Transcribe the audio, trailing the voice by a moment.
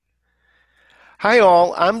Hi,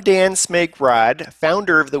 all. I'm Dan Smigrod,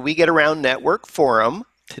 founder of the We Get Around Network Forum.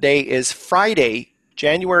 Today is Friday,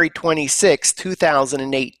 January 26,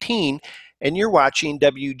 2018, and you're watching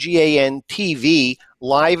WGAN TV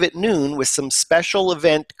live at noon with some special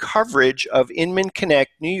event coverage of Inman Connect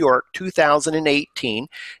New York 2018.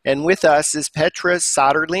 And with us is Petra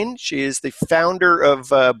Soderling. She is the founder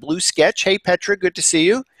of Blue Sketch. Hey, Petra, good to see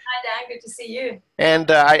you. Hi, Dan. Good to see you.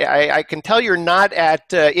 And I can tell you're not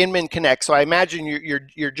at Inman Connect, so I imagine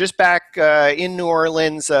you're just back in New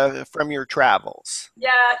Orleans from your travels.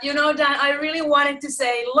 Yeah, Dan, I really wanted to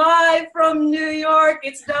say live from New York.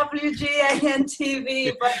 It's WGAN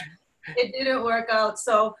TV, but it didn't work out.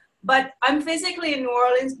 But I'm physically in New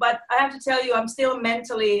Orleans, but I have to tell you, I'm still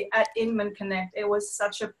mentally at Inman Connect. It was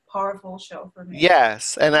such a powerful show for me.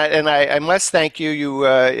 Yes, and I must thank you.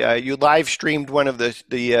 You live streamed one of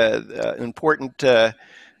the important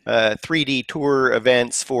 3D tour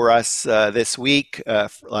events for us this week,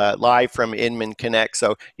 live from Inman Connect.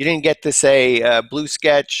 So you didn't get to say Blue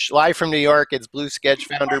Sketch live from New York. It's Blue Sketch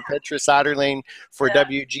founder Petra Soderling for Yeah,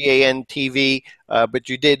 WGAN TV, but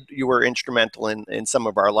you did. You were instrumental in some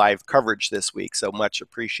of our live coverage this week. So much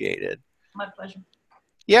appreciated. my pleasure.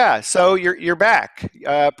 Yeah, so you're back.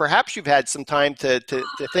 Perhaps you've had some time to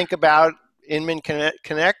think about Inman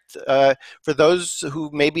Connect. For those who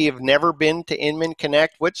maybe have never been to Inman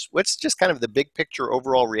Connect, what's just kind of the big picture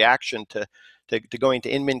overall reaction to going to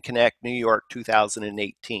Inman Connect New York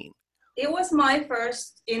 2018? It was my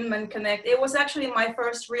first Inman Connect. It was actually my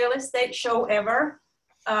first real estate show ever.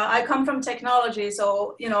 I come from technology,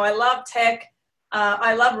 so I love tech.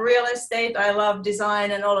 I love real estate. I love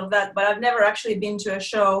design and all of that, but I've never actually been to a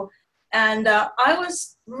show. And I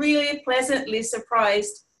was really pleasantly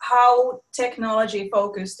surprised how technology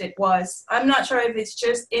focused it was. I'm not sure if it's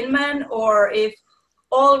just Inman or if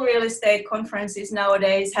all real estate conferences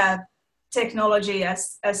nowadays have technology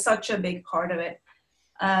as such a big part of it.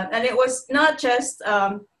 And it was not just,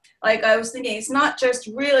 like I was thinking, it's not just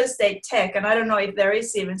real estate tech, and I don't know if there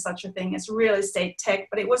is even such a thing as real estate tech,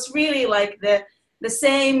 but it was really like the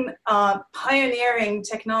same pioneering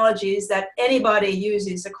technologies that anybody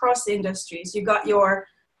uses across industries. You got your,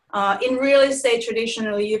 in real estate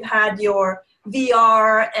traditionally, you've had your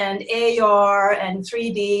VR and AR and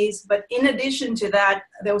 3Ds, but in addition to that,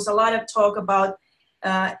 there was a lot of talk about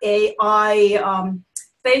AI,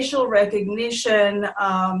 facial recognition,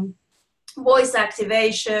 voice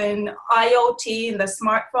activation, IoT in the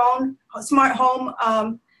smart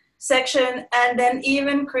home section, and then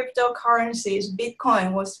even cryptocurrencies.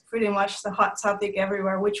 Bitcoin was pretty much the hot topic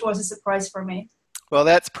everywhere, which was a surprise for me. Well,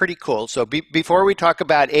 that's pretty cool. So before we talk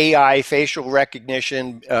about AI, facial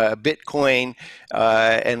recognition, Bitcoin,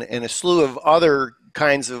 and a slew of other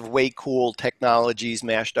kinds of way cool technologies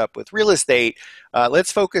mashed up with real estate,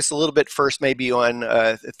 let's focus a little bit first maybe on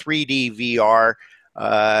 3D VR.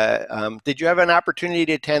 Did you have an opportunity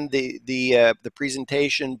to attend the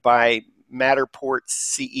presentation by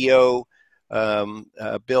Matterport's CEO,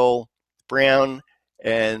 Bill Brown,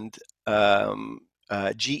 and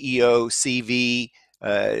GEO CV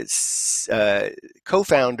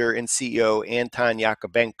co-founder and CEO Anton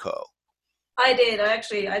Yakovenko? I did.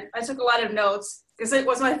 I took a lot of notes because it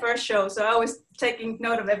was my first show, so I was taking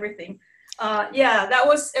note of everything. Yeah, that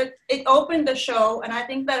was it. It opened the show, and I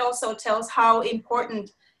think that also tells how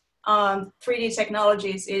important 3D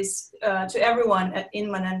technologies is to everyone at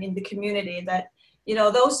Inman and in the community. That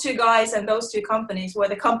those two guys and those two companies were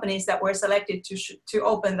the companies that were selected to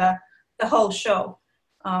open the whole show.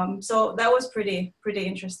 So that was pretty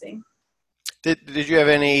interesting. Did you have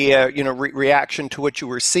any reaction to what you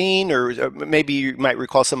were seeing, or maybe you might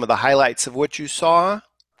recall some of the highlights of what you saw?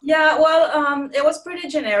 Yeah, well, it was pretty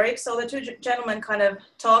generic. So the two gentlemen kind of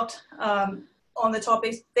talked on the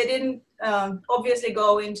topics. They didn't obviously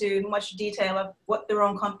go into much detail of what their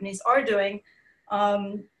own companies are doing.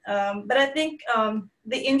 But I think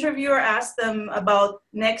the interviewer asked them about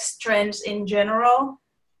next trends in general.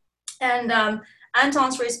 And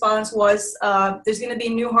Anton's response was there's going to be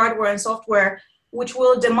new hardware and software which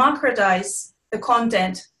will democratize the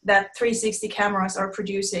content that 360 cameras are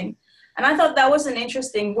producing. And I thought that was an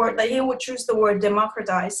interesting word, that he would choose the word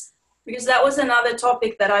democratize, because that was another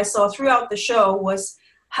topic that I saw throughout the show, was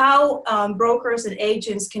how brokers and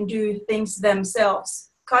agents can do things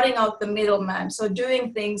themselves, cutting out the middleman, so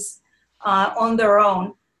doing things on their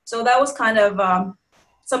own. So that was kind of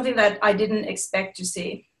something that I didn't expect to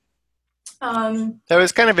see. That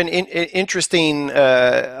was kind of an interesting.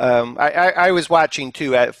 I was watching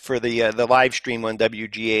too for the live stream on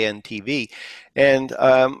WGAN TV, and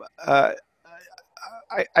I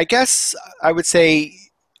guess I would say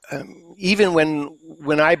even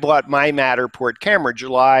when I bought my Matterport camera,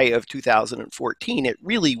 July of 2014, it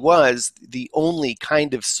really was the only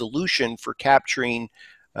kind of solution for capturing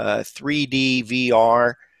 3D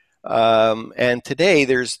VR. And today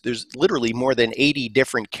there's literally more than 80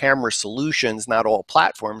 different camera solutions, not all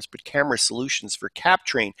platforms, but camera solutions for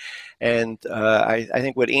capturing. And I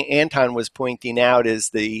think what Anton was pointing out is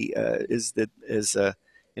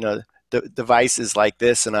devices like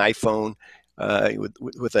this, an iPhone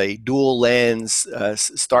with a dual lens,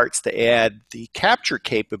 starts to add the capture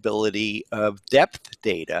capability of depth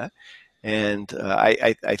data. And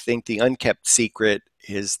I think the unkept secret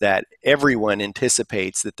is that everyone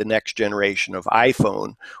anticipates that the next generation of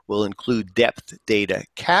iPhone will include depth data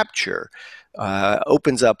capture.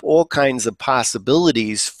 Opens up all kinds of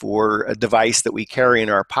possibilities for a device that we carry in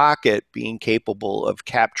our pocket being capable of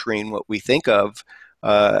capturing what we think of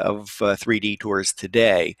 3D tours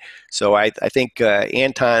today. So I think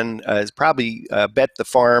Anton has probably bet the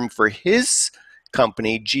farm for his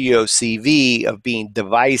company, GeoCV, of being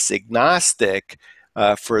device agnostic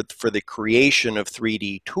for the creation of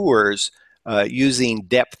 3D tours using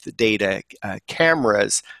depth data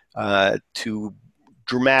cameras to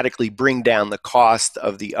dramatically bring down the cost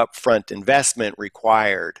of the upfront investment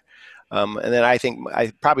required. And then I think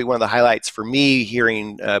probably one of the highlights for me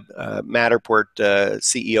hearing Matterport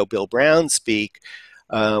CEO Bill Brown speak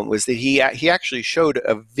was that he actually showed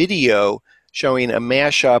a video showing a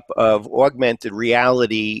mashup of augmented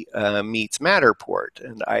reality meets Matterport.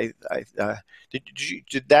 And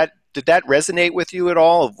did that resonate with you at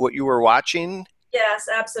all, of what you were watching? Yes,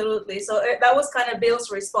 absolutely. So that was kind of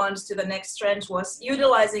Bill's response to the next trend, was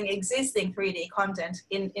utilizing existing 3D content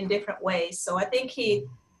in different ways. So I think he,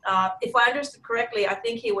 if I understood correctly, I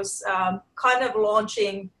think he was kind of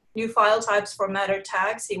launching new file types for Matter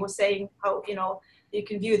tags. He was saying how, you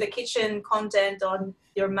can view the kitchen content on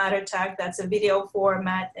your Matter tag. That's a video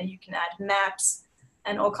format, and you can add maps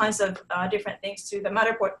and all kinds of different things to the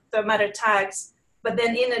Matter tags. But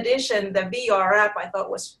then in addition, the VR app I thought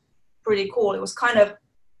was pretty cool. It was kind of,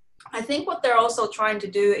 I think what they're also trying to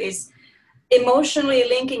do is emotionally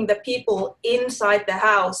linking the people inside the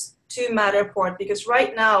house to Matterport, because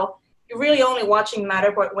right now you're really only watching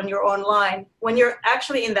Matterport when you're online. When you're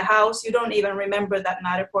actually in the house, you don't even remember that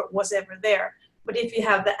Matterport was ever there. But if you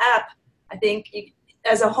have the app, I think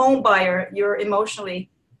as a home buyer, you're emotionally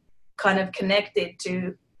kind of connected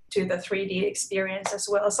to the 3D experience as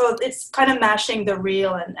well. So it's kind of mashing the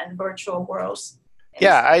real and virtual worlds.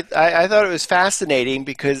 Yeah, I thought it was fascinating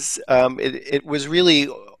because it was really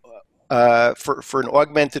for an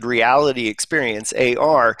augmented reality experience.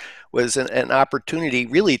 AR was an opportunity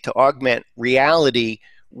really to augment reality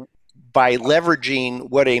by leveraging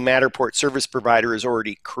what a Matterport service provider is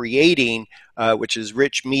already creating, which is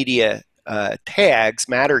rich media tags,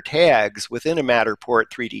 Matter tags within a Matterport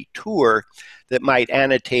 3D tour that might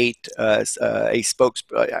annotate a spokes.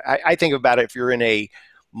 I think about it, if you're in a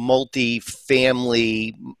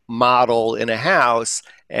multi-family model in a house,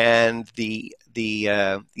 and the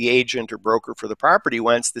agent or broker for the property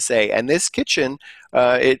wants to say, and this kitchen,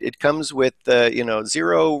 it comes with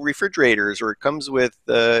 0 refrigerators, or it comes with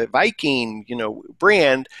Viking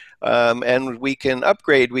brand, and we can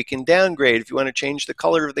upgrade, we can downgrade if you want to change the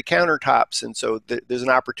color of the countertops. And so there's an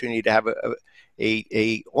opportunity to have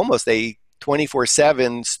almost a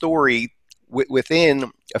 24/7 story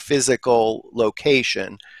within a physical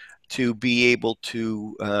location, to be able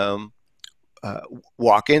to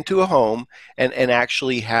walk into a home and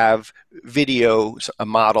actually have video, a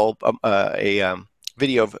model,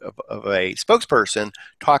 video of a spokesperson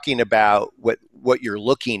talking about what you're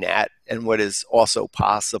looking at and what is also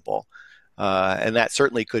possible. And that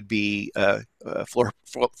certainly could be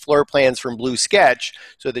floor plans from Blue Sketch,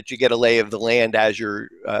 so that you get a lay of the land as you're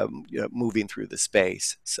moving through the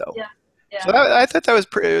space. So. Yeah. Yeah. So I thought that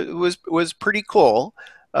was pretty cool.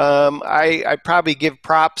 I probably give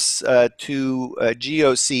props to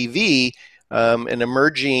GeoCV, an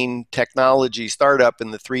emerging technology startup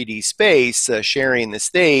in the 3D space, sharing the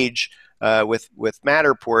stage with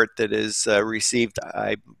Matterport, that has received,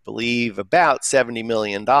 I believe, about $70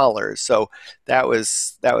 million. So that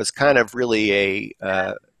was kind of really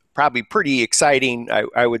a probably pretty exciting,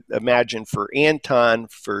 I would imagine, for Anton,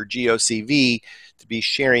 for GeoCV, to be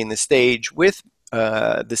sharing the stage with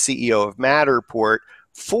the CEO of Matterport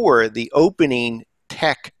for the opening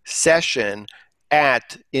tech session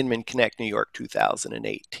at Inman Connect New York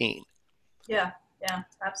 2018. Yeah,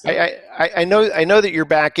 absolutely. I know that you're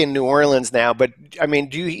back in New Orleans now, but I mean,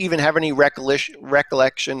 do you even have any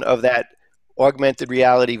recollection of that augmented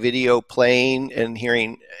reality video playing and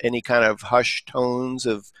hearing any kind of hushed tones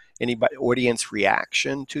of anybody audience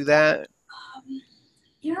reaction to that?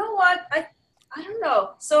 You know what? I don't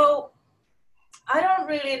know. So I don't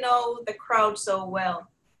really know the crowd so well.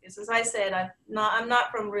 Because as I said, I'm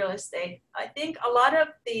not from real estate. I think a lot of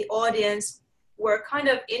the audience were kind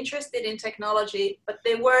of interested in technology, but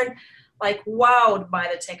they weren't like wowed by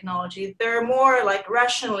the technology. They're more like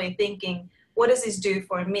rationally thinking, what does this do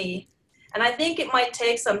for me? And I think it might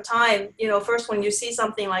take some time. You know, first when you see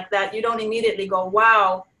something like that, you don't immediately go,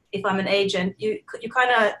 wow, if I'm an agent. You kind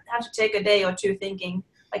of have to take a day or two thinking,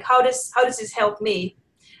 like, how does this help me?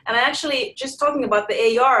 And I actually, just talking about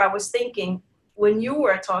the AR, I was thinking when you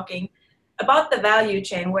were talking about the value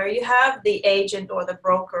chain where you have the agent or the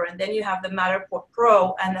broker, and then you have the Matterport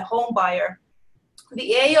Pro and the home buyer.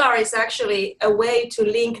 The AR is actually a way to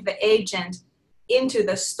link the agent into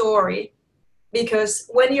the story, because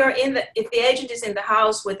when you're if the agent is in the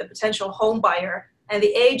house with a potential home buyer and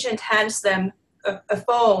the agent hands them a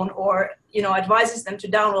phone or, you know, advises them to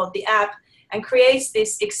download the app and creates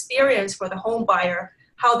this experience for the home buyer,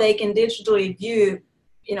 how they can digitally view,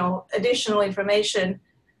 you know, additional information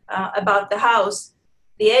about the house,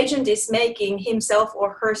 the agent is making himself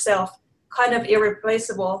or herself kind of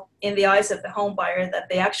irreplaceable in the eyes of the home buyer, that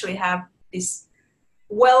they actually have this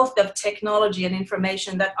wealth of technology and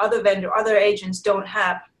information that other agents don't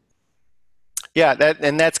have. Yeah,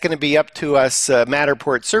 that's going to be up to us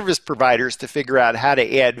Matterport service providers to figure out how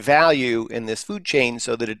to add value in this food chain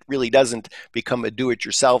so that it really doesn't become a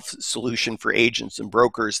do-it-yourself solution for agents and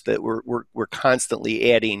brokers, that we're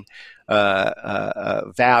constantly adding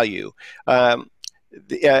value. For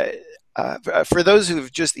those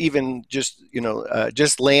who've just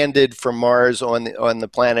landed from Mars on the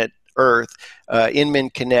planet Earth, Inman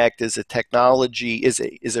Connect is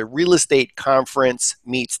a real estate conference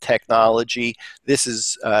meets technology. This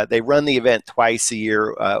is they run the event twice a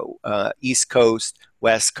year, East Coast,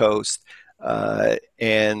 West Coast,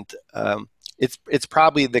 and it's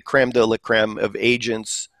probably the creme de la creme of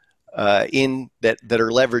agents in that are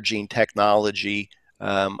leveraging technology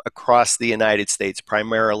across the United States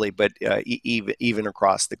primarily, but even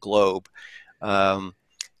across the globe.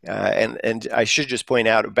 And I should just point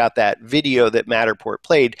out about that video that Matterport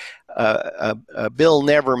played. Bill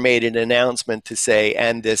never made an announcement to say,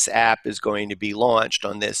 and this app is going to be launched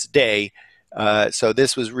on this day. So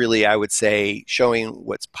this was really, I would say, showing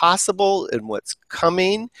what's possible and what's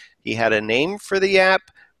coming. He had a name for the app,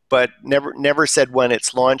 but never said when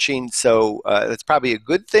it's launching. So that's probably a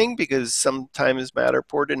good thing, because sometimes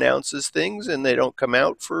Matterport announces things and they don't come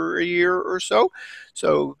out for a year or so.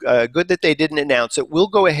 So good that they didn't announce it. We'll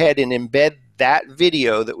go ahead and embed that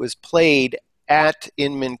video that was played at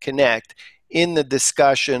Inman Connect in the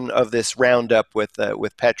discussion of this roundup with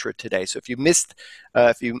Petra today. So if you missed,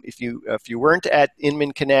 if you weren't at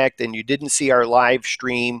Inman Connect and you didn't see our live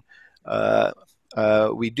stream,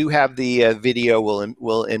 we do have the video.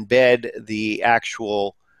 We'll embed the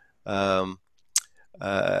actual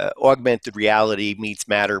augmented reality meets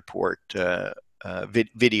Matterport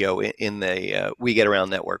video in the We Get Around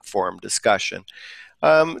Network forum discussion.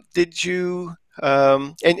 Did you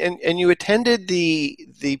and you attended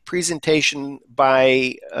the presentation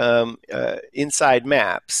by Inside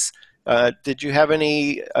Maps? Did you have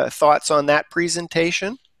any thoughts on that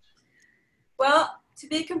presentation? Well, to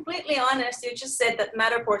be completely honest, you just said that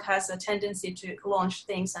Matterport has a tendency to launch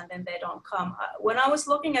things and then they don't come. When I was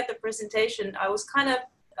looking at the presentation, I was kind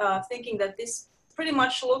of thinking that this pretty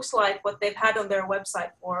much looks like what they've had on their website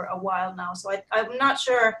for a while now. So I'm not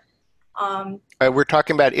sure. We're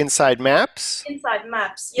talking about Inside Maps? Inside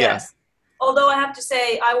Maps, yes. Yeah. Although I have to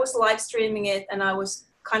say, I was live streaming it and I was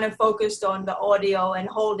kind of focused on the audio and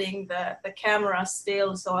holding the camera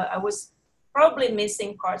still. So I was probably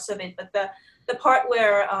missing parts of it. But the part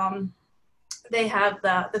where they have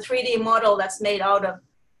the 3D model that's made out of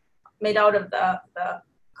the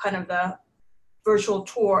kind of the virtual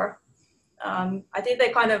tour. I think they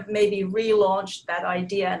kind of maybe relaunched that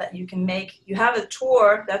idea that you have a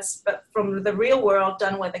tour that's from the real world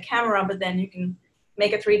done with a camera, but then you can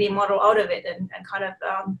make a 3D model out of it and kind of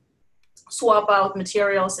swap out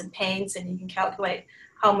materials and paints, and you can calculate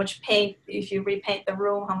how much paint, if you repaint the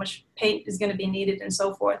room, how much paint is going to be needed and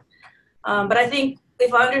so forth. But I think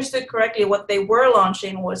if I understood correctly, what they were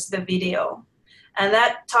launching was the video. And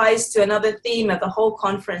that ties to another theme of the whole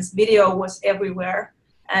conference. Video was everywhere.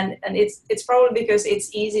 And it's probably because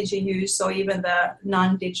it's easy to use. So even the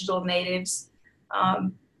non-digital natives,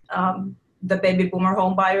 the baby boomer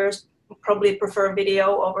home buyers probably prefer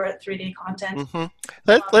video over 3D content. Mm-hmm.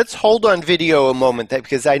 Let's hold on video a moment,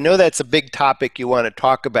 because I know that's a big topic you want to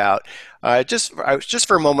talk about. Just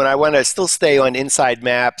for a moment, I want to still stay on Inside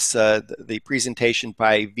Maps, the presentation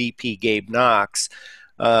by VP Gabe Knox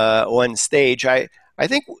on stage. I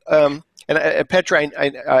think, and Petra,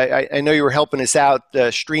 I know you were helping us out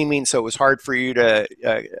streaming, so it was hard for you to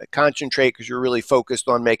concentrate because you're really focused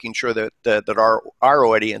on making sure that our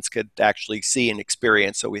audience could actually see and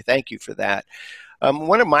experience. So we thank you for that.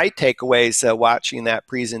 One of my takeaways watching that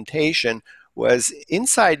presentation was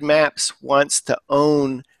Inside Maps wants to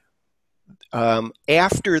own,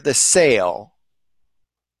 after the sale,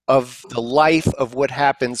 of the life of what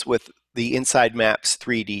happens with the Inside Maps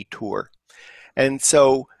 3D tour. And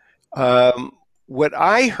so what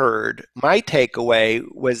I heard, my takeaway,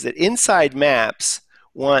 was that Inside Maps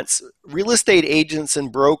wants real estate agents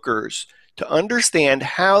and brokers to understand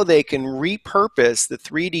how they can repurpose the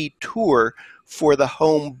 3D tour for the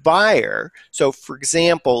home buyer. So, for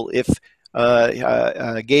example, if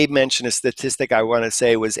Gabe mentioned a statistic, I want to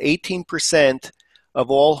say was 18% of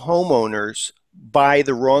all homeowners buy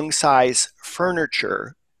the wrong size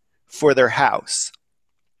furniture for their house.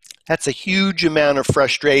 That's a huge amount of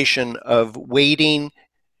frustration of waiting,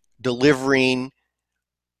 delivering,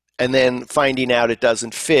 and then finding out it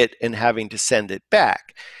doesn't fit and having to send it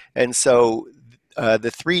back. And so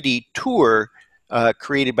the 3D tour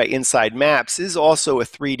created by Inside Maps is also a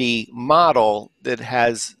 3D model that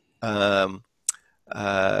has, through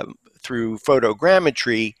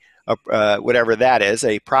photogrammetry, whatever that is,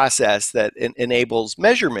 a process that enables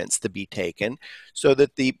measurements to be taken so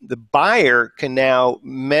that the buyer can now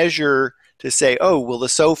measure to say, oh, will the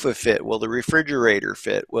sofa fit? Will the refrigerator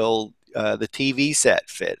fit? Will the TV set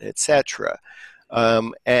fit, etc.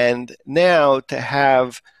 And now to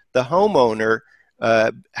have the homeowner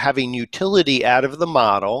having utility out of the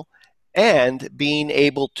model and being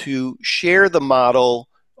able to share the model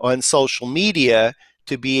on social media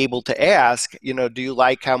to be able to ask, do you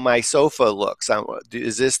like how my sofa looks?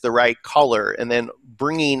 Is this the right color? And then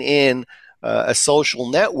bringing in a social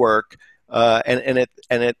network and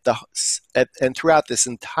throughout this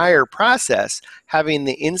entire process, having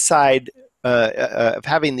the inside of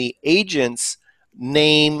having the agent's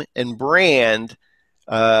name and brand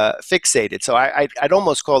fixated. So I'd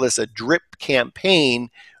almost call this a drip campaign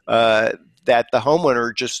that the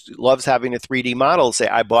homeowner just loves having a 3D model say,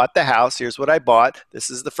 I bought the house, here's what I bought, this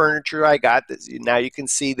is the furniture I got, now you can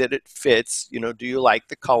see that it fits, do you like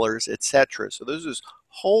the colors, etc. So there's this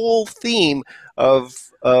whole theme of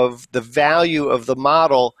the value of the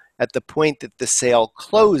model at the point that the sale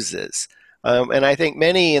closes. And I think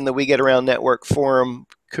many in the We Get Around Network forum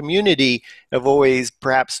community have always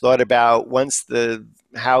perhaps thought about, once the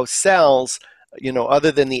house sells,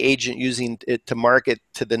 other than the agent using it to market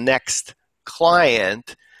to the next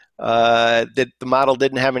client, that the model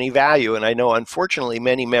didn't have any value. And I know, unfortunately,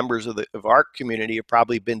 many members of our community have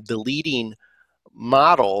probably been deleting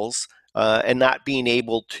models and not being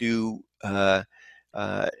able to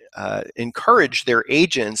encourage their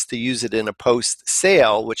agents to use it in a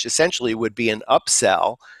post-sale, which essentially would be an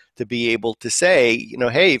upsell, to be able to say,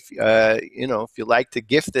 hey, if you like to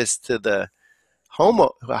gift this to the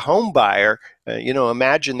home buyer,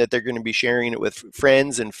 imagine that they're going to be sharing it with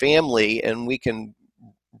friends and family, and we can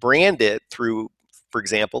brand it through, for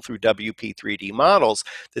example, through WP3D models,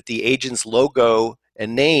 that the agent's logo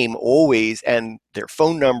and name always, and their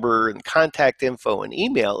phone number and contact info and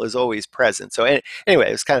email is always present. So anyway,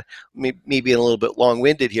 it was kind of me being a little bit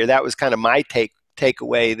long-winded here. That was kind of my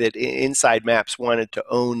takeaway, that Inside Maps wanted to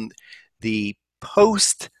own the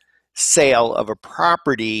post-sale of a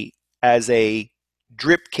property as a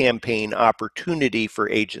drip campaign opportunity for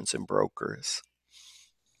agents and brokers.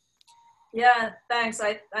 Yeah, thanks.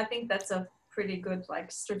 I think that's a pretty good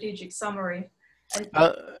strategic summary.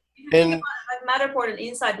 And Matterport and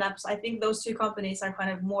Inside Maps, I think those two companies are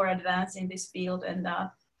kind of more advanced in this field. And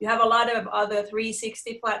you have a lot of other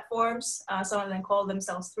 360 platforms. Some of them call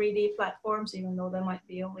themselves 3D platforms, even though there might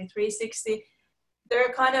be only 360.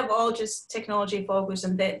 They're kind of all just technology focused,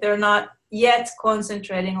 and they're not yet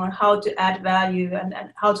concentrating on how to add value and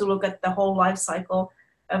how to look at the whole life cycle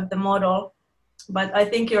of the model. But I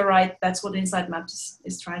think you're right. That's what Inside Maps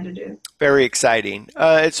is trying to do. Very exciting.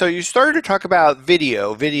 So you started to talk about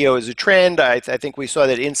video. Video is a trend. I think we saw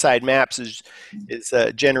that Inside Maps is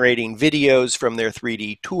generating videos from their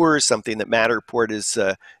 3D tours, something that Matterport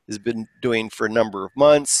has been doing for a number of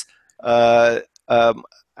months.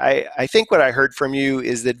 I think what I heard from you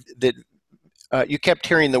is that you kept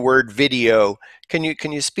hearing the word video. Can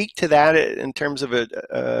you speak to that in terms of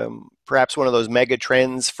perhaps one of those mega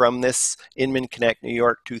trends from this Inman Connect New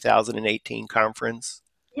York 2018 conference?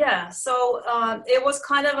 Yeah, so it was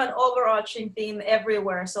kind of an overarching theme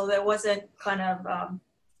everywhere. So there wasn't kind of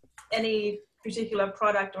any particular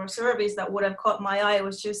product or service that would have caught my eye. It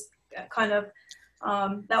was just kind of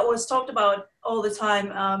that was talked about all the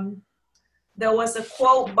time. There was a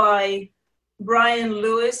quote by Brian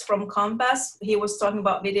Lewis from Compass. He was talking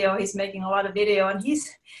about video. He's making a lot of video, and he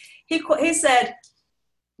said,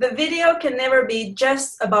 the video can never be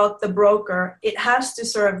just about the broker. It has to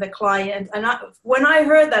serve the client. And when I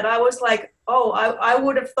heard that, I was like, oh, I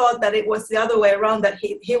would have thought that it was the other way around, that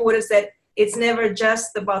he would have said, it's never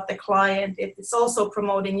just about the client. It's also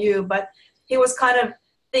promoting you. But he was kind of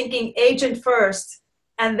thinking agent first,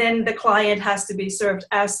 and then the client has to be served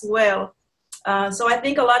as well. So I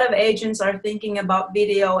think a lot of agents are thinking about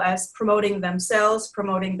video as promoting themselves,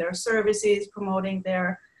 promoting their services, promoting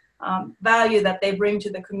their value that they bring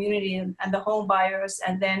to the community and the home buyers,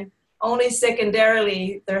 and then only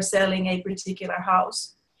secondarily they're selling a particular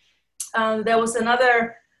house. There was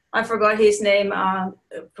another, I forgot his name,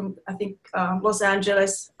 from I think Los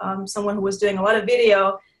Angeles, someone who was doing a lot of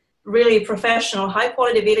video, really professional, high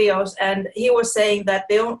quality videos, and he was saying that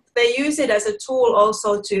they use it as a tool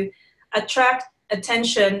also to attract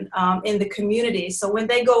attention in the community. So when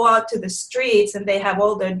they go out to the streets and they have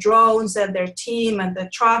all their drones and their team and the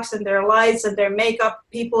trucks and their lights and their makeup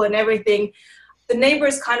people and everything, the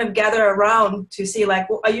neighbors kind of gather around to see, like,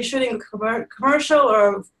 well, are you shooting a commercial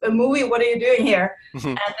or a movie? What are you doing here?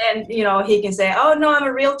 And then, you know, he can say, oh, no, I'm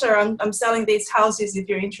a realtor. I'm selling these houses. If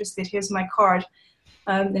you're interested, here's my card.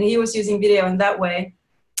 And he was using video in that way.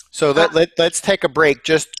 So let's take a break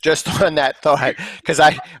just on that thought, because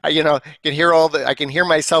I can hear I can hear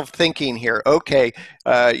myself thinking here. Okay,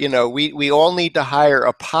 we all need to hire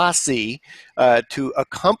a posse to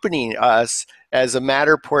accompany us as a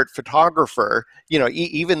Matterport photographer.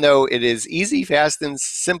 Even though it is easy, fast, and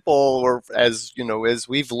simple, or as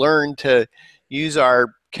we've learned to use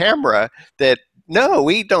our camera, that no,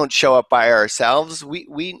 we don't show up by ourselves.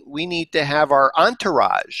 We need to have our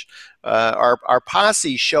entourage. Our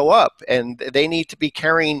posse show up, and they need to be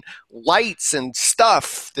carrying lights and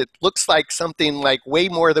stuff that looks like something like way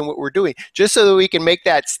more than what we're doing, just so that we can make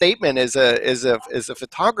that statement as a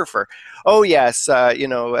photographer. Oh yes,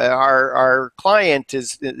 our client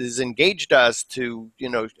is engaged us to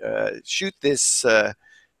shoot this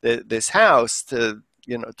house to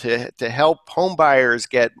help home buyers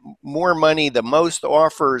get more money, the most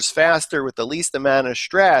offers faster with the least amount of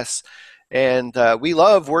stress. And we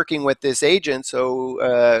love working with this agent,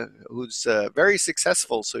 who's very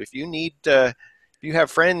successful. So if you have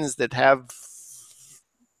friends that have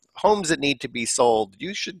homes that need to be sold,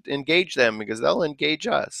 you should engage them, because they'll engage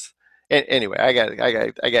us. Anyway,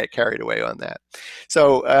 I got carried away on that.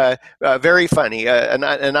 So very funny.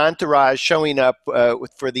 An entourage showing up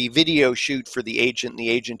for the video shoot for the agent, and the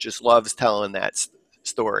agent just loves telling that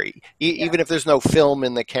story, even if there's no film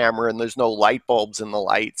in the camera and there's no light bulbs in the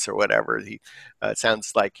lights or whatever. It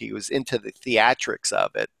sounds like he was into the theatrics of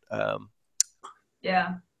it.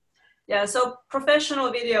 Yeah. So professional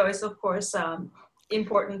video is, of course,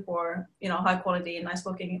 important for high quality and nice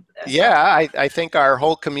looking. Yeah, I think our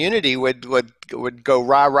whole community would go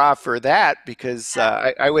rah rah for that, because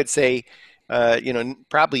I would say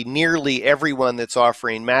probably nearly everyone that's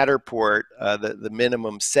offering Matterport, the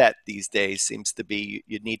minimum set these days seems to be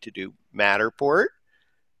you need to do Matterport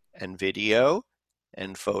and video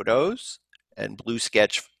and photos and Blue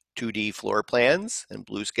Sketch 2D floor plans and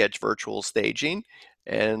Blue Sketch virtual staging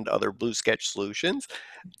and other Blue Sketch solutions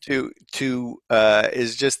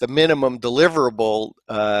is just the minimum deliverable,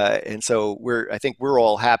 and so I think we're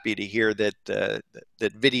all happy to hear that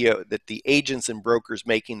that the agents and brokers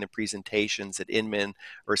making the presentations at Inman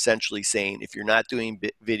are essentially saying, if you're not doing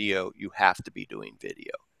video, you have to be doing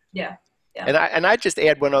video. Yeah. And I just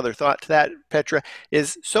add one other thought to that, Petra,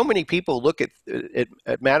 is so many people look at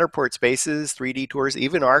Matterport Spaces, 3D tours,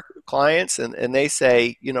 even our clients, and they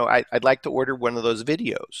say, I'd like to order one of those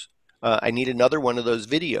videos. I need another one of those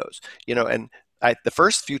videos. And the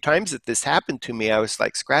first few times that this happened to me, I was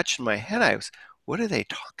like scratching my head. What are they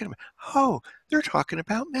talking about? Oh, they're talking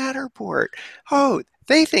about Matterport. Oh,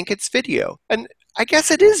 they think it's video. And I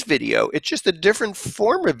guess it is video. It's just a different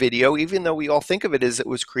form of video, even though we all think of it as it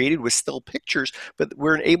was created with still pictures, but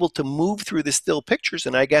we're able to move through the still pictures.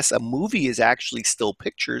 And I guess a movie is actually still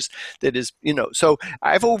pictures that is, so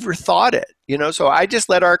I've overthought it, so I just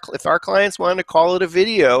if our clients want to call it a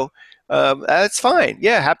video, that's fine.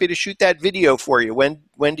 Yeah, happy to shoot that video for you.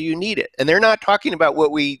 When do you need it? And they're not talking about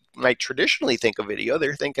what we might traditionally think of video.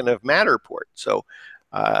 They're thinking of Matterport. So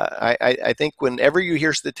I think whenever you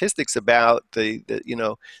hear statistics about that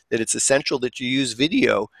it's essential that you use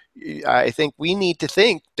video, I think we need to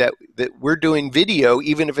think that we're doing video,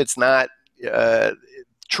 even if it's not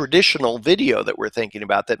traditional video that we're thinking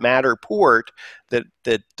about. That Matterport, the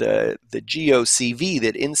GeoCV,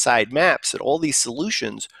 that Inside Maps, that all these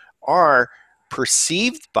solutions are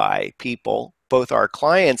perceived by people, both our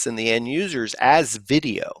clients and the end users, as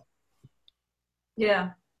video.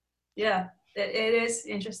 Yeah, yeah, it is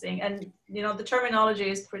interesting, and the terminology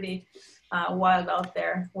is pretty wild out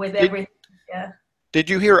there with Did, everything. Yeah. did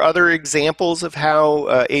you hear other examples of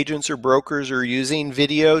how agents or brokers are using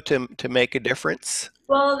video to make a difference?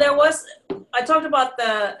 Well, I talked about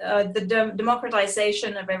the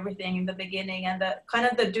democratization of everything in the beginning, and the kind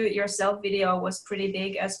of the do-it-yourself video was pretty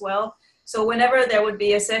big as well. So whenever there would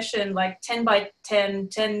be a session like 10 by 10,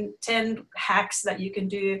 10 hacks that you can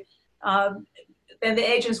do, then the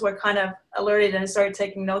agents were kind of alerted and started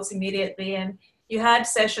taking notes immediately. And you had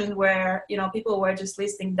sessions where people were just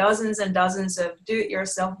listing dozens and dozens of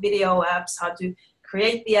do-it-yourself video apps, how to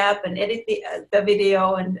create the app and edit the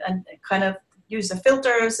video, and kind of use the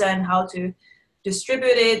filters, and how to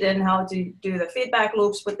distribute it, and how to do the feedback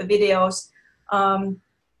loops with the videos,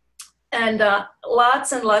 and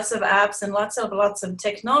lots and lots of apps and lots of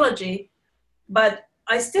technology. But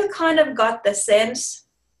I still kind of got the sense,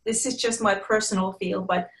 this is just my personal feel,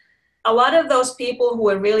 but a lot of those people who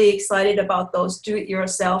are really excited about those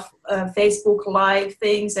do-it-yourself Facebook Live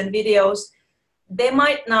things and videos, they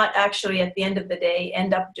might not actually at the end of the day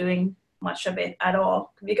end up doing much of it at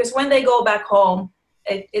all, because when they go back home,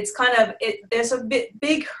 it's kind of there's a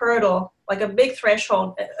big hurdle, like a big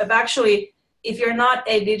threshold of actually, if you're not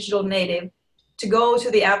a digital native, to go to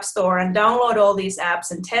the app store and download all these apps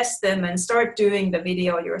and test them and start doing the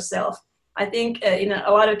video yourself. I think in a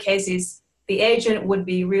lot of cases, the agent would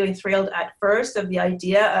be really thrilled at first of the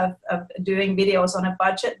idea of doing videos on a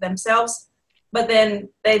budget themselves, but then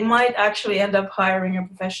they might actually end up hiring a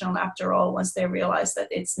professional after all, once they realize that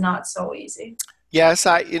it's not so easy. Yes,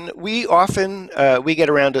 we often, we get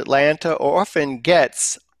around Atlanta, often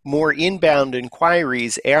gets more inbound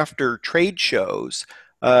inquiries after trade shows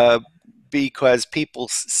because people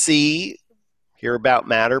hear about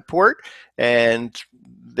Matterport, and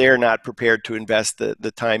they're not prepared to invest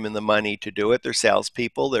the time and the money to do it. They're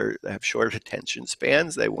salespeople. They have short attention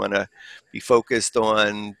spans. They want to be focused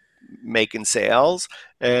on making sales,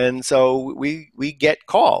 and so we get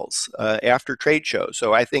calls after trade shows.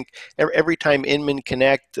 So I think every time Inman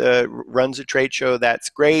Connect runs a trade show, that's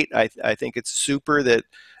great. I think it's super that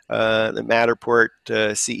the Matterport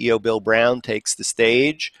CEO Bill Brown takes the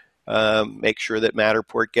stage. Make sure that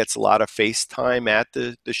Matterport gets a lot of face time at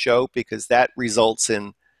the show, because that results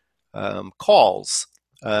in calls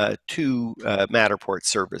to Matterport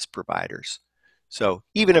service providers. So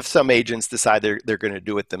even if some agents decide they're going to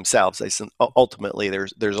do it themselves, ultimately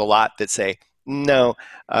there's a lot that say, no,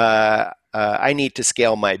 I need to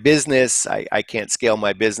scale my business. I can't scale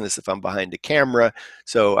my business if I'm behind a camera,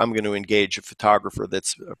 so I'm going to engage a photographer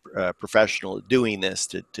that's a professional at doing this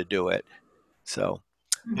to do it. So,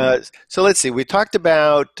 so let's see. We talked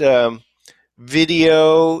about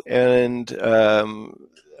video and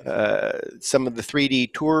some of the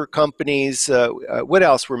 3D tour companies. What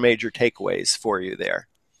else were major takeaways for you there?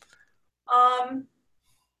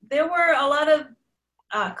 There were a lot of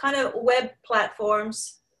kind of web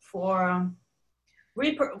platforms for,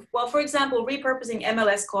 for example, repurposing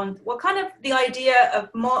MLS content. What kind of the idea of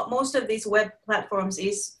most of these web platforms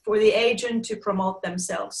is for the agent to promote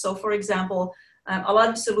themselves. So for example, a lot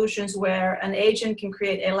of solutions where an agent can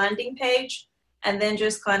create a landing page and then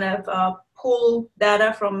just kind of pull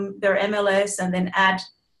data from their MLS and then add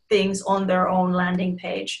things on their own landing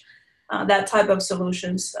page. That type of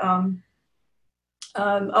solutions. A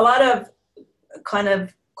lot of kind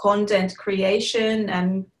of content creation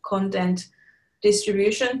and content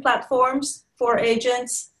distribution platforms for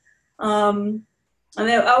agents. And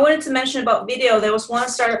then I wanted to mention about video. There was one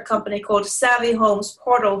startup company called Savvy Homes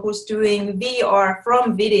Portal who's doing VR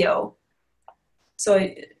from video. So,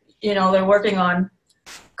 they're working on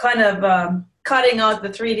kind of cutting out the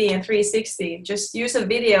 3D and 360. Just use a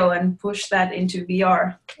video and push that into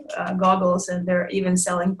VR goggles, and they're even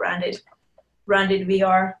selling branded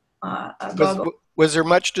VR goggles. Was there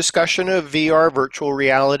much discussion of VR, virtual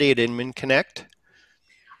reality, at Inman Connect?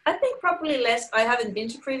 I think probably less. I haven't been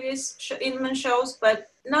to previous Inman shows, but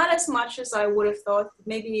not as much as I would have thought.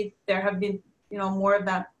 Maybe there have been, more of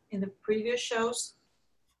that in the previous shows.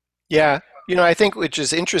 Yeah, I think, which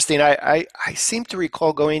is interesting, I seem to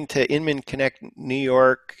recall going to Inman Connect New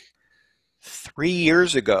York 3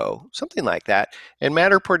 years ago, something like that, and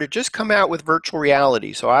Matterport had just come out with virtual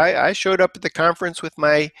reality. So I showed up at the conference with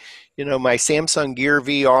my Samsung Gear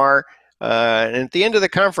VR. And at the end of the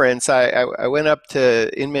conference, I went up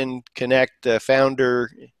to Inman Connect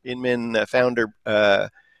founder,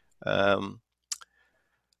 um,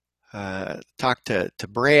 talked to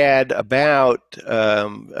Brad about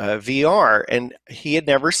VR, and he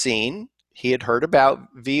had heard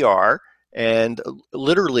about VR, and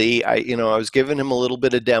literally, I was giving him a little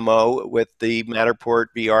bit of demo with the Matterport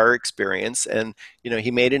VR experience, and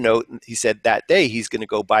he made a note, and he said that day he's going to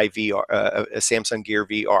go buy VR, a Samsung Gear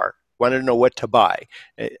VR. Wanted to know what to buy.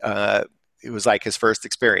 It was like his first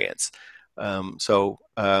experience.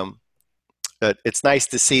 But it's nice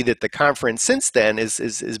to see that the conference since then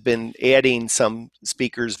has been adding some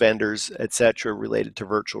speakers, vendors, etc., related to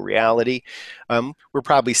virtual reality. We're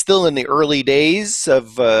probably still in the early days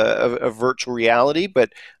of virtual reality,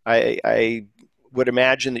 but I would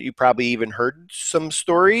imagine that you probably even heard some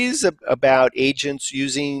stories about agents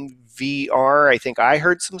using VR. I think I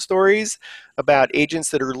heard some stories about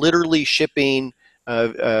agents that are literally shipping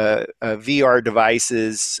VR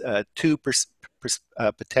devices to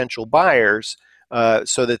potential buyers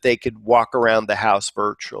so that they could walk around the house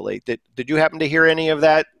virtually. Did you happen to hear any of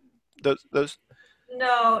that? Those?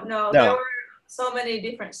 No, no, there No. were so many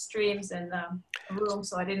different streams in the room,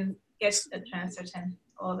 so I didn't get a chance to attend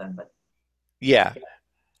all of them. But Yeah.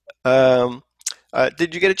 Um,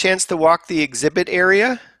 did you get a chance to walk the exhibit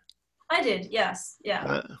area? I did, yes,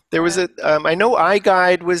 yeah. There was I know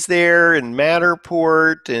iGuide was there, and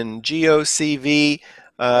Matterport, and GeoCV.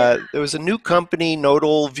 Yeah, There was a new company,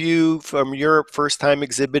 Nodal View, from Europe, first time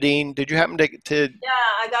exhibiting. Did you happen to yeah,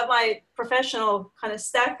 I got my professional kind of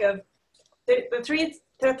stack of the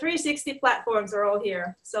 360 platforms are all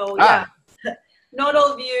here. So yeah, ah,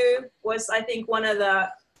 Nodal View was, I think, one of the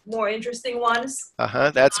more interesting ones.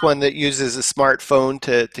 that's one that uses a smartphone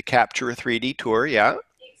to capture a 3D tour, yeah.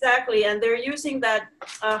 Exactly, and they're using that,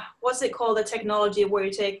 what's it called, the technology where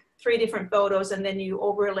you take three different photos and then you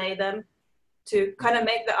overlay them to kind of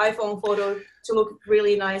make the iPhone photo to look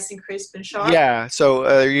really nice and crisp and sharp. Yeah, so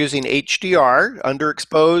they're using HDR,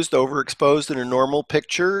 underexposed, overexposed in a normal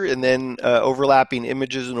picture, and then overlapping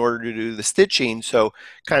images in order to do the stitching. So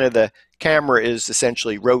kind of the camera is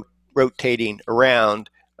essentially rotating around,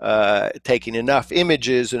 taking enough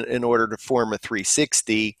images in order to form a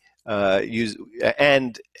 360 use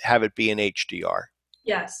and have it be in HDR.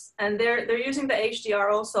 Yes, and they're using the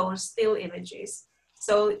HDR also on still images.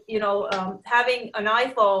 So, having an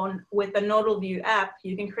iPhone with a Nodal View app,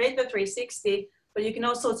 you can create the 360, but you can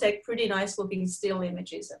also take pretty nice looking still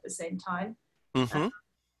images at the same time. Mm-hmm.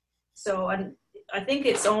 So, and I think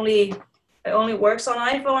it only works on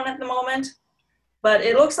iPhone at the moment, but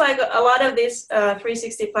it looks like a lot of these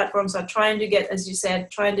 360 platforms are trying to get, as you said,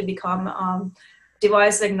 trying to become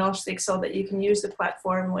device agnostic, so that you can use the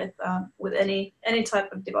platform with any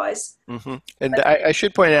type of device. Mm-hmm. And I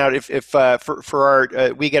should point out, if for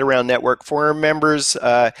our We Get Around Network forum members,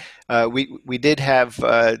 we did have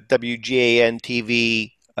WGAN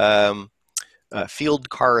TV field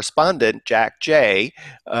correspondent Jack Jay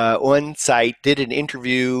on site, did an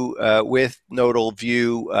interview with Nodal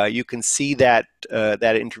View. You can see that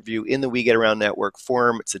interview in the We Get Around Network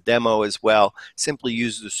forum. It's a demo as well. Simply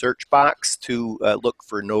use the search box to look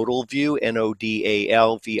for Nodal View,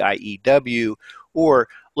 NODALVIEW, or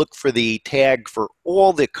look for the tag for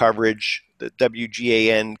all the coverage, the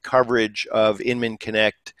WGAN coverage of Inman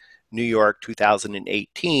Connect New York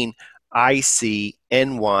 2018.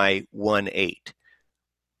 ICNY18.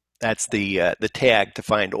 That's the tag to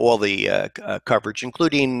find all the coverage,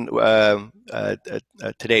 including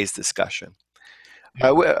today's discussion.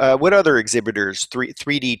 What other exhibitors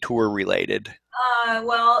 3D tour related?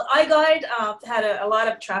 Well, iGuide had a lot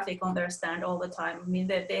of traffic on their stand all the time. I mean,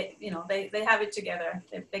 they have it together.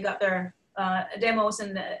 They got their demos,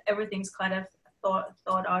 and everything's kind of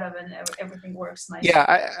thought out of, and everything works nicely.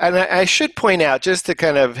 Yeah, I should point out, just to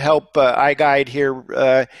kind of help iGuide here,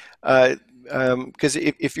 because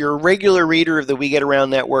if you're a regular reader of the We Get Around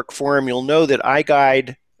Network forum, you'll know that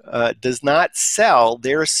iGuide does not sell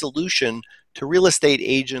their solution to real estate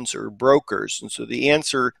agents or brokers. And so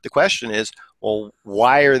the question is, well,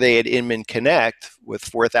 why are they at Inman Connect with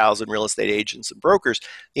 4,000 real estate agents and brokers?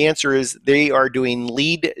 The answer is they are doing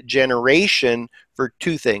lead generation for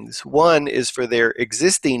two things. One is for their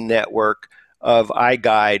existing network of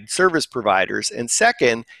iGuide service providers, and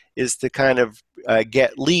second is to kind of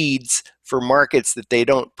get leads for markets that they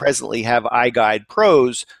don't presently have iGuide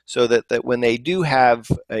pros, so that when they do have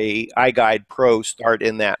a iGuide pro start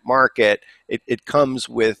in that market, it comes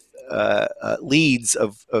with leads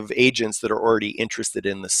of agents that are already interested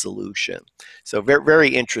in the solution. So very, very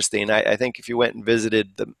interesting. I think if you went and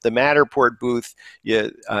visited the Matterport booth,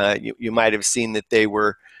 you might have seen that they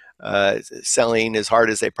were selling as hard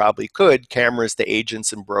as they probably could cameras to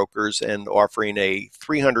agents and brokers, and offering a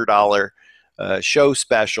 $300 show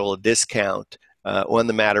special, a discount on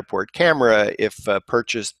the Matterport camera if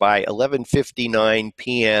purchased by 11:59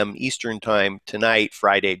 p.m. Eastern Time tonight,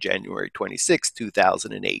 Friday, January 26,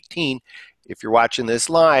 2018. If you're watching this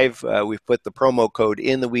live, we've put the promo code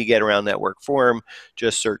in the We Get Around Network forum.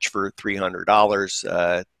 Just search for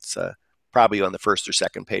 $300. It's probably on the first or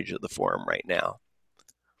second page of the forum right now.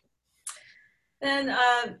 And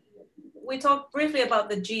we talked briefly about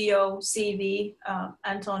the GeoCV,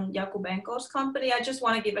 Anton Yakubenko's company. I just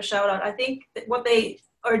want to give a shout out. I think that what they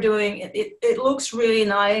are doing, it looks really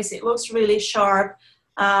nice. It looks really sharp,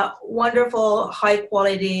 wonderful, high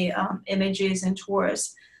quality images and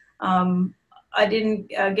tours. I didn't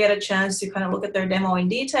get a chance to kind of look at their demo in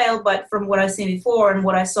detail, but from what I've seen before and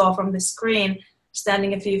what I saw from the screen,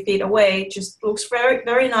 standing a few feet away, it just looks very,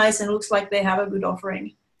 very nice, and looks like they have a good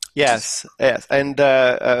offering. Yes, yes. And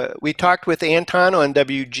we talked with Anton on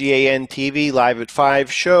WGAN TV Live at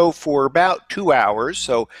 5 show for about 2 hours.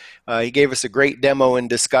 So he gave us a great demo and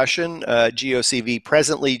discussion. GeoCV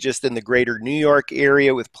presently just in the greater New York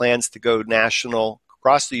area, with plans to go national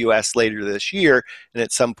across the U.S. later this year, and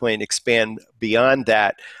at some point expand beyond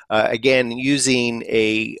that. Again, using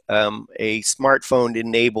a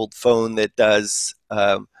smartphone-enabled phone that does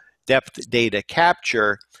depth data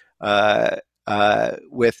capture,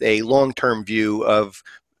 with a long-term view of,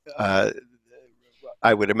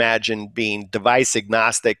 I would imagine, being device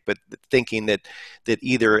agnostic, but thinking that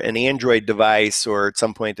either an Android device or at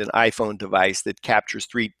some point an iPhone device that captures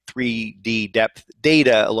 3D depth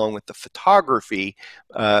data along with the photography,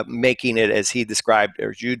 making it, as he described,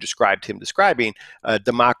 or as you described him describing,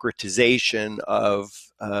 democratization of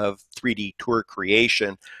 3D tour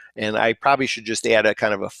creation. And I probably should just add a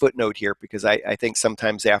kind of a footnote here, because I think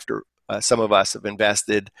sometimes after some of us have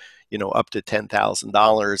invested, up to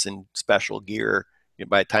 $10,000 in special gear.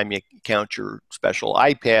 By the time you count your special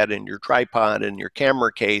iPad and your tripod and your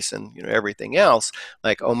camera case and everything else,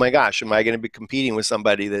 like, oh my gosh, am I going to be competing with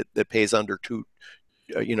somebody that pays under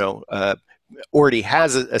already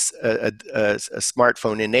has a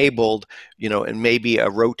smartphone enabled, and maybe a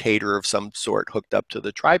rotator of some sort hooked up to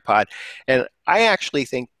the tripod? And I actually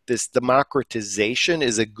think this democratization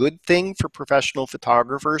is a good thing for professional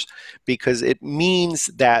photographers, because it means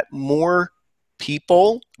that more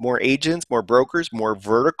people, more agents, more brokers, more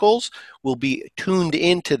verticals will be tuned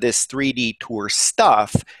into this 3D tour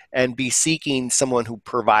stuff and be seeking someone who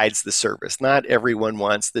provides the service. Not everyone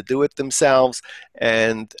wants to do it themselves,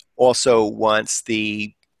 and also wants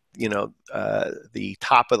the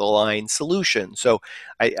top of the line solution. So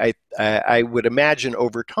I would imagine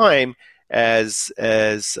over time, as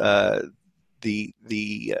the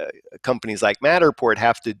companies like Matterport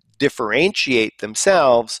have to differentiate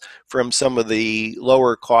themselves from some of the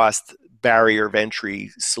lower cost barrier of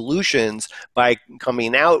entry solutions by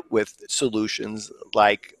coming out with solutions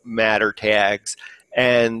like Matter tags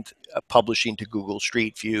and publishing to Google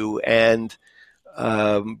Street View, and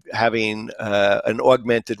having an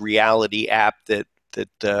augmented reality app that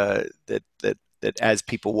as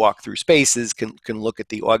people walk through spaces can look at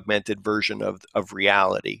the augmented version of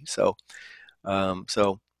reality. So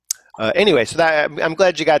anyway, so I'm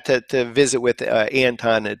glad you got to visit with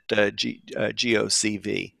Anton at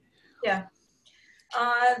GeoCV. Yeah.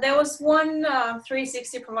 There was one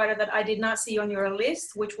 360 provider that I did not see on your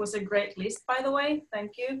list, which was a great list, by the way.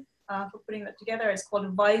 Thank you for putting that together. It's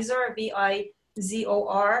called Vizor,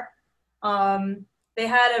 V-I-Z-O-R. They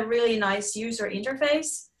had a really nice user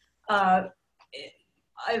interface. I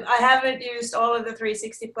haven't used all of the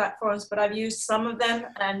 360 platforms, but I've used some of them,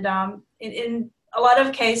 and in a lot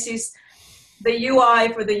of cases, the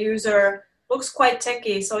UI for the user looks quite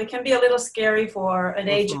techy, so it can be a little scary for an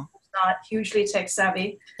agent who's not hugely tech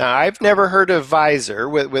savvy. Now, I've never heard of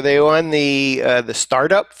Vizor. Were they on the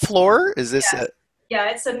startup floor? Is this?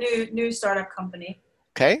 Yeah, it's a new startup company.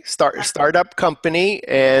 Okay, startup company,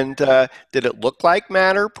 and did it look like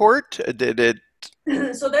Matterport? Did it?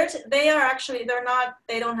 So they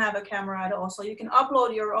don't have a camera at all. So you can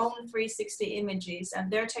upload your own 360 images,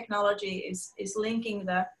 and their technology is linking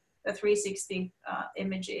the 360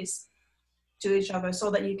 images to each other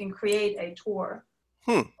so that you can create a tour.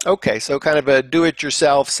 Okay, so kind of a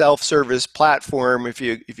do-it-yourself, self-service platform. If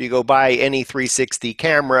you go buy any 360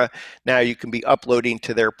 camera, now you can be uploading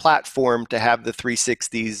to their platform to have the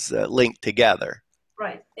 360s linked together.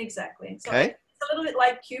 Right, exactly. So okay. a little bit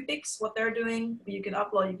like Cupix, what they're doing. You can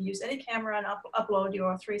use any camera and upload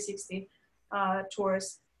your 360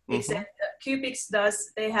 tours. Mm-hmm. Except Cupix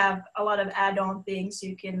they have a lot of add-on things.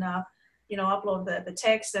 You can, upload the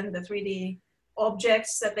text and the 3D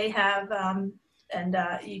objects that they have, and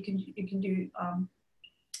you can do.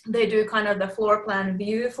 They do kind of the floor plan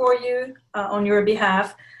view for you on your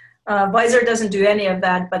behalf. Visor doesn't do any of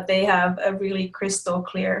that, but they have a really crystal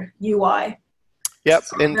clear UI. Yep.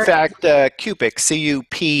 In fact, Cupix,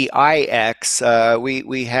 C-U-P-I-X,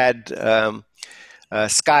 we had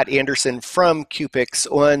Scott Anderson from Cupix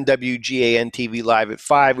on WGAN TV Live at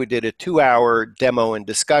 5. We did a 2-hour demo and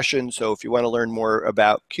discussion. So if you want to learn more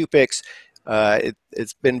about Cupix,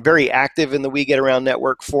 it's been very active in the We Get Around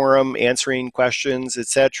Network forum, answering questions,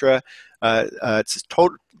 etc. It's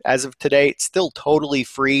as of today, it's still totally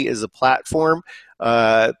free as a platform.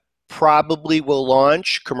 Probably will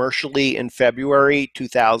launch commercially in February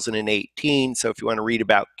 2018. So if you want to read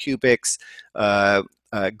about Cupix,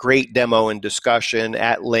 great demo and discussion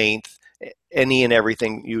at length, any and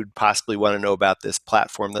everything you'd possibly want to know about this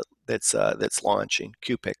platform that's launching,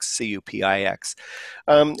 Cupix, C-U-P-I-X.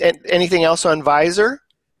 And anything else on Visor?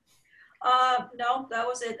 No, that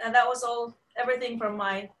was it, and that was everything from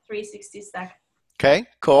my 360 stack. Okay,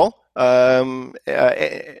 cool.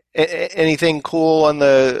 Anything cool on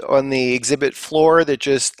the exhibit floor that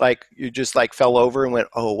you fell over and went,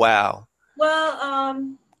 oh wow? Well,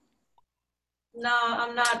 no,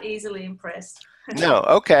 I'm not easily impressed. No,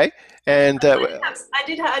 okay. And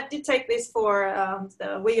I did take this for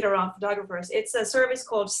the We Get Around photographers. It's a service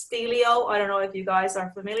called Stilio. I don't know if you guys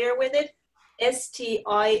are familiar with it.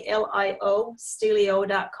 STILIO,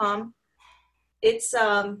 Stilio.com. It's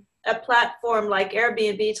a platform like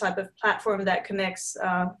Airbnb type of platform that connects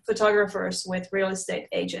photographers with real estate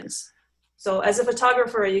agents. So as a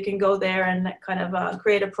photographer, you can go there and kind of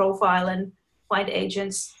create a profile and find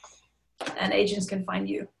agents, and agents can find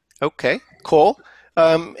you. Okay, cool.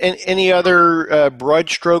 And any other broad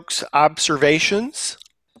strokes observations?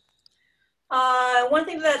 One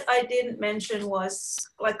thing that I didn't mention was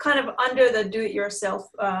like kind of under the do-it-yourself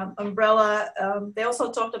umbrella. They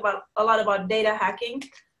also talked a lot about data hacking.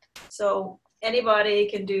 So anybody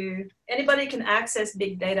can access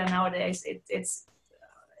big data nowadays. It's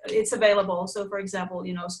available. So for example,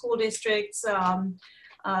 school districts,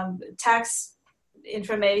 tax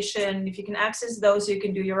information. If you can access those, you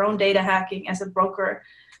can do your own data hacking as a broker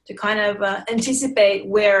to kind of anticipate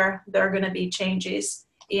where there are going to be changes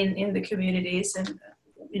in the communities, and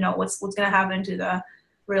what's going to happen to the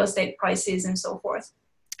real estate prices and so forth.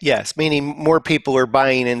 Yes, meaning more people are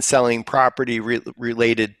buying and selling property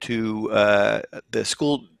related to the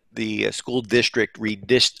school district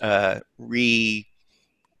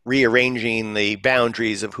rearranging the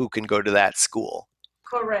boundaries of who can go to that school.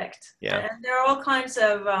 Correct. Yeah. And there are all kinds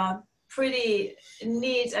of pretty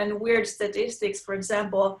neat and weird statistics. For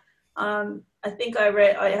example, I think I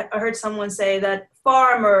heard someone say that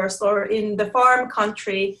farmers, or in the farm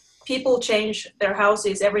country, people change their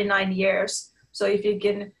houses every 9 years. So if you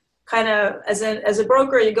can kind of, as a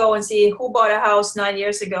broker, you go and see who bought a house 9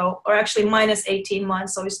 years ago, or actually minus 18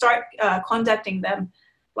 months. So you start contacting them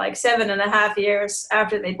like 7.5 years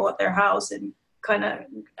after they bought their house, and kind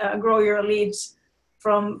of grow your leads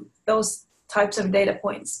from those types of data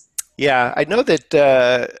points. Yeah, I know that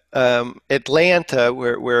Atlanta,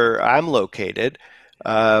 where I'm located,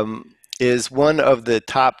 is one of the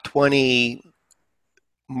top 20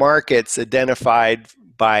 markets identified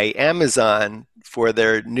by Amazon for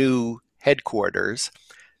their new headquarters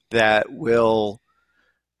that will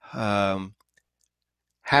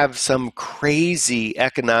have some crazy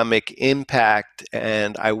economic impact.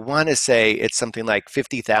 And I want to say it's something like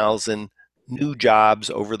 50,000 new jobs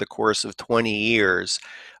over the course of 20 years.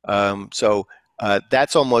 So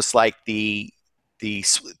that's almost like the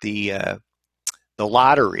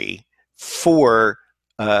lottery for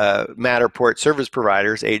Matterport service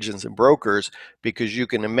providers, agents, and brokers, because you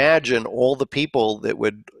can imagine all the people that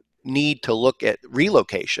would need to look at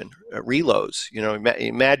relocation, relos.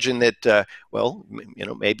 Imagine that,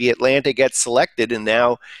 maybe Atlanta gets selected, and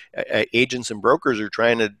now agents and brokers are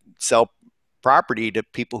trying to sell property to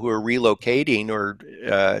people who are relocating, or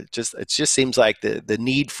it just seems like the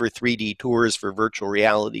need for 3D tours, for virtual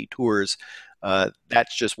reality tours.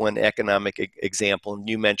 That's just one economic example. And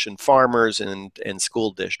you mentioned farmers and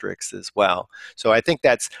school districts as well. So I think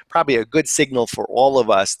that's probably a good signal for all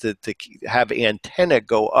of us to have antenna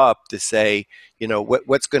go up to say,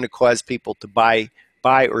 what's going to cause people to buy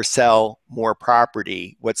or sell more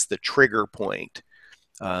property? What's the trigger point?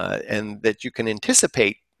 And that you can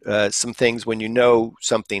anticipate some things when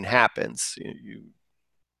something happens.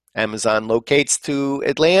 Amazon locates to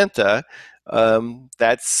Atlanta,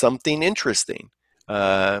 that's something interesting.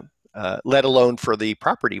 Let alone for the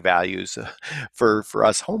property values for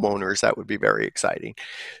us homeowners, that would be very exciting.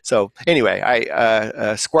 So anyway,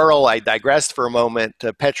 Squirrel, I digressed for a moment.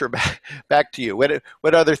 Petra, back to you.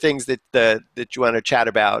 What other things that you want to chat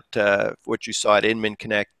about? What you saw at Inman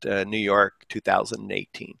Connect, New York,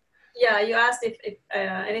 2018. Yeah, you asked if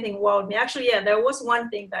anything wowed me. Actually, yeah, there was one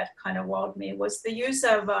thing that kind of wowed me was the use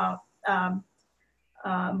of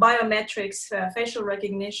biometrics, facial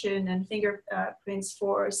recognition, and fingerprints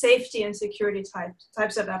for safety and security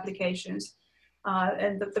types of applications.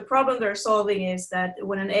 And the problem they're solving is that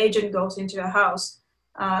when an agent goes into a house,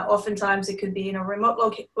 oftentimes it could be in a remote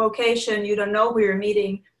location, you don't know who you're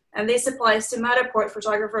meeting. And this applies to Matterport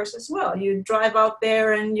photographers as well. You drive out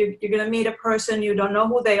there and you're going to meet a person, you don't know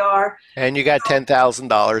who they are. And you got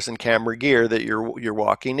 $10,000 in camera gear that you're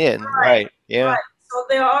walking in, right? Yeah. Right. So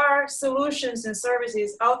there are solutions and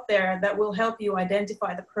services out there that will help you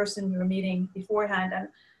identify the person you're meeting beforehand and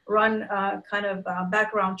run kind of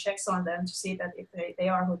background checks on them to see that if they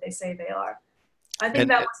are who they say they are. I think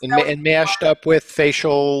that was mashed up with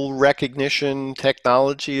facial recognition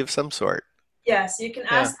technology of some sort. Yes, you can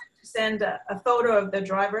ask them to send a photo of the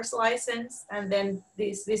driver's license, and then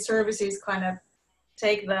these services kind of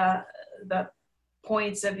take the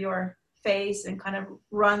points of your face and kind of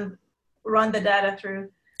run the data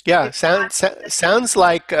through. Yeah, sounds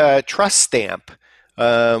like Trust Stamp.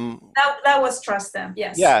 That was Trust Stamp,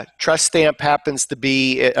 yes. Yeah, Trust Stamp happens to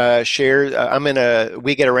be shared. I'm in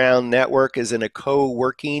We Get Around network is in a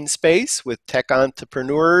co-working space with tech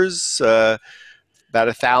entrepreneurs. About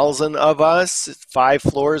 1,000 of us, 5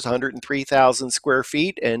 floors, 103,000 square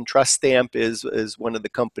feet, and Trust Stamp is one of the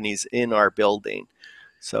companies in our building.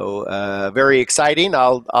 So very exciting.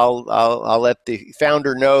 I'll let the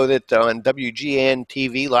founder know that on WGN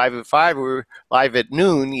TV live at 5, we were live at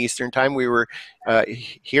noon Eastern time. We were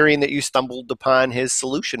hearing that you stumbled upon his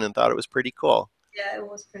solution and thought it was pretty cool. Yeah, it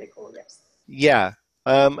was pretty cool. Yes. Yeah.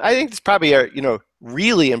 I think it's probably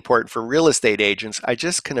really important for real estate agents. I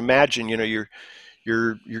just can imagine you're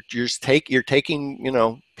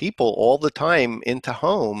taking people all the time into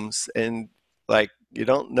homes and like you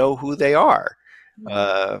don't know who they are.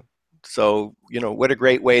 So what a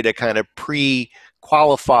great way to kind of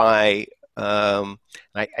pre-qualify. I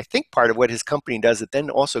think part of what his company does, it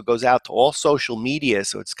then also goes out to all social media.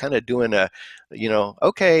 So it's kind of doing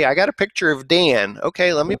okay, I got a picture of Dan.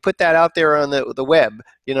 Okay, let me put that out there on the web.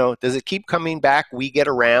 Does it keep coming back? We Get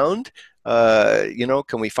Around.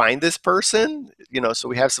 Can we find this person? So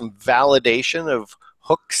we have some validation of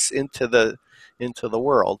hooks into the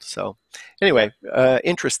world. So anyway,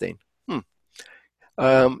 interesting.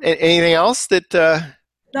 Anything else that?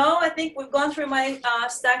 No, I think we've gone through my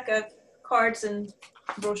stack of cards and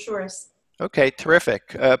brochures. Okay,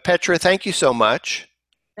 terrific. Petra, thank you so much.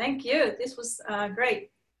 Thank you. This was great.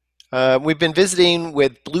 We've been visiting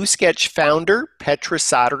with Blue Sketch founder Petra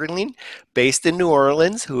Soderling, based in New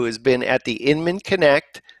Orleans, who has been at the Inman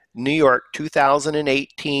Connect New York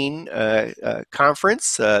 2018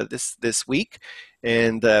 conference this week.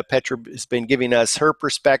 And Petra has been giving us her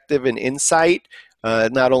perspective and insight,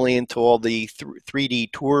 not only into all the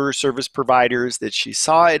 3D tour service providers that she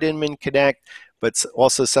saw at Inman Connect, but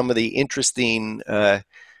also some of the interesting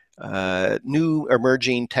new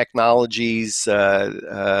emerging technologies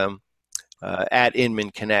at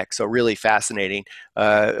Inman Connect. So really fascinating.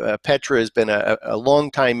 Petra has been a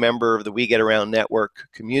longtime member of the We Get Around network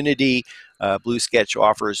community. Blue Sketch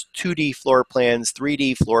offers 2D floor plans,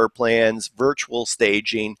 3D floor plans, virtual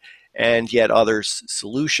staging, and yet other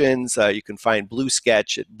solutions. You can find Blue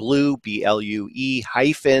Sketch at blue, BLUE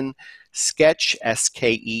hyphen sketch,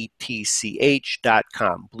 SKETCH.com,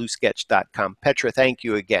 bluesketch.com. Petra, thank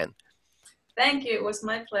you again. Thank you. It was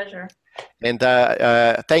my pleasure. And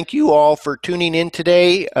thank you all for tuning in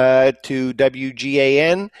today to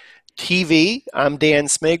WGAN TV. I'm Dan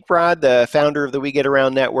Smigrod, the founder of the We Get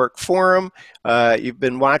Around Network Forum. You've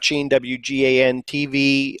been watching WGAN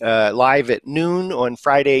TV live at noon on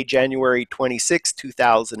Friday, January 26,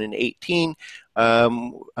 2018.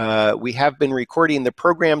 We have been recording the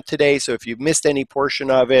program today, so if you've missed any portion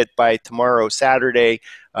of it, by tomorrow, Saturday,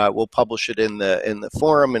 we'll publish it in the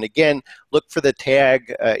forum. And again, look for the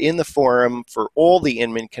tag in the forum for all the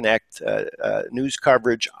Inman Connect news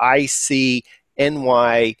coverage,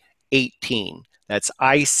 ICNY18. That's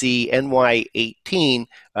ICNY18.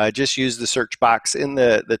 Just use the search box in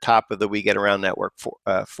the top of the We Get Around Network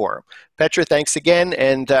forum. Petra, thanks again,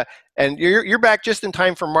 and you're back just in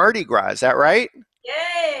time for Mardi Gras. Is that right?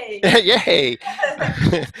 Yay! Yay!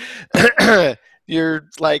 You're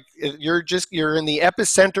like, you're in the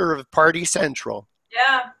epicenter of Party Central.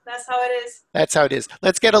 Yeah, that's how it is. That's how it is.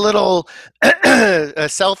 Let's get a little a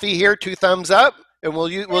selfie here, 2 thumbs up, and we'll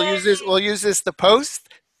Yay. use this to post.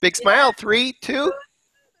 Big Yeah, smile, 3, 2.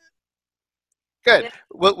 Good. yeah.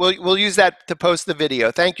 We'll use that to post the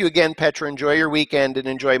video. Thank you again, Petra. Enjoy your weekend and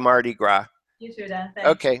enjoy Mardi Gras. You too, Dan. Thanks.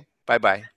 Okay. Bye bye.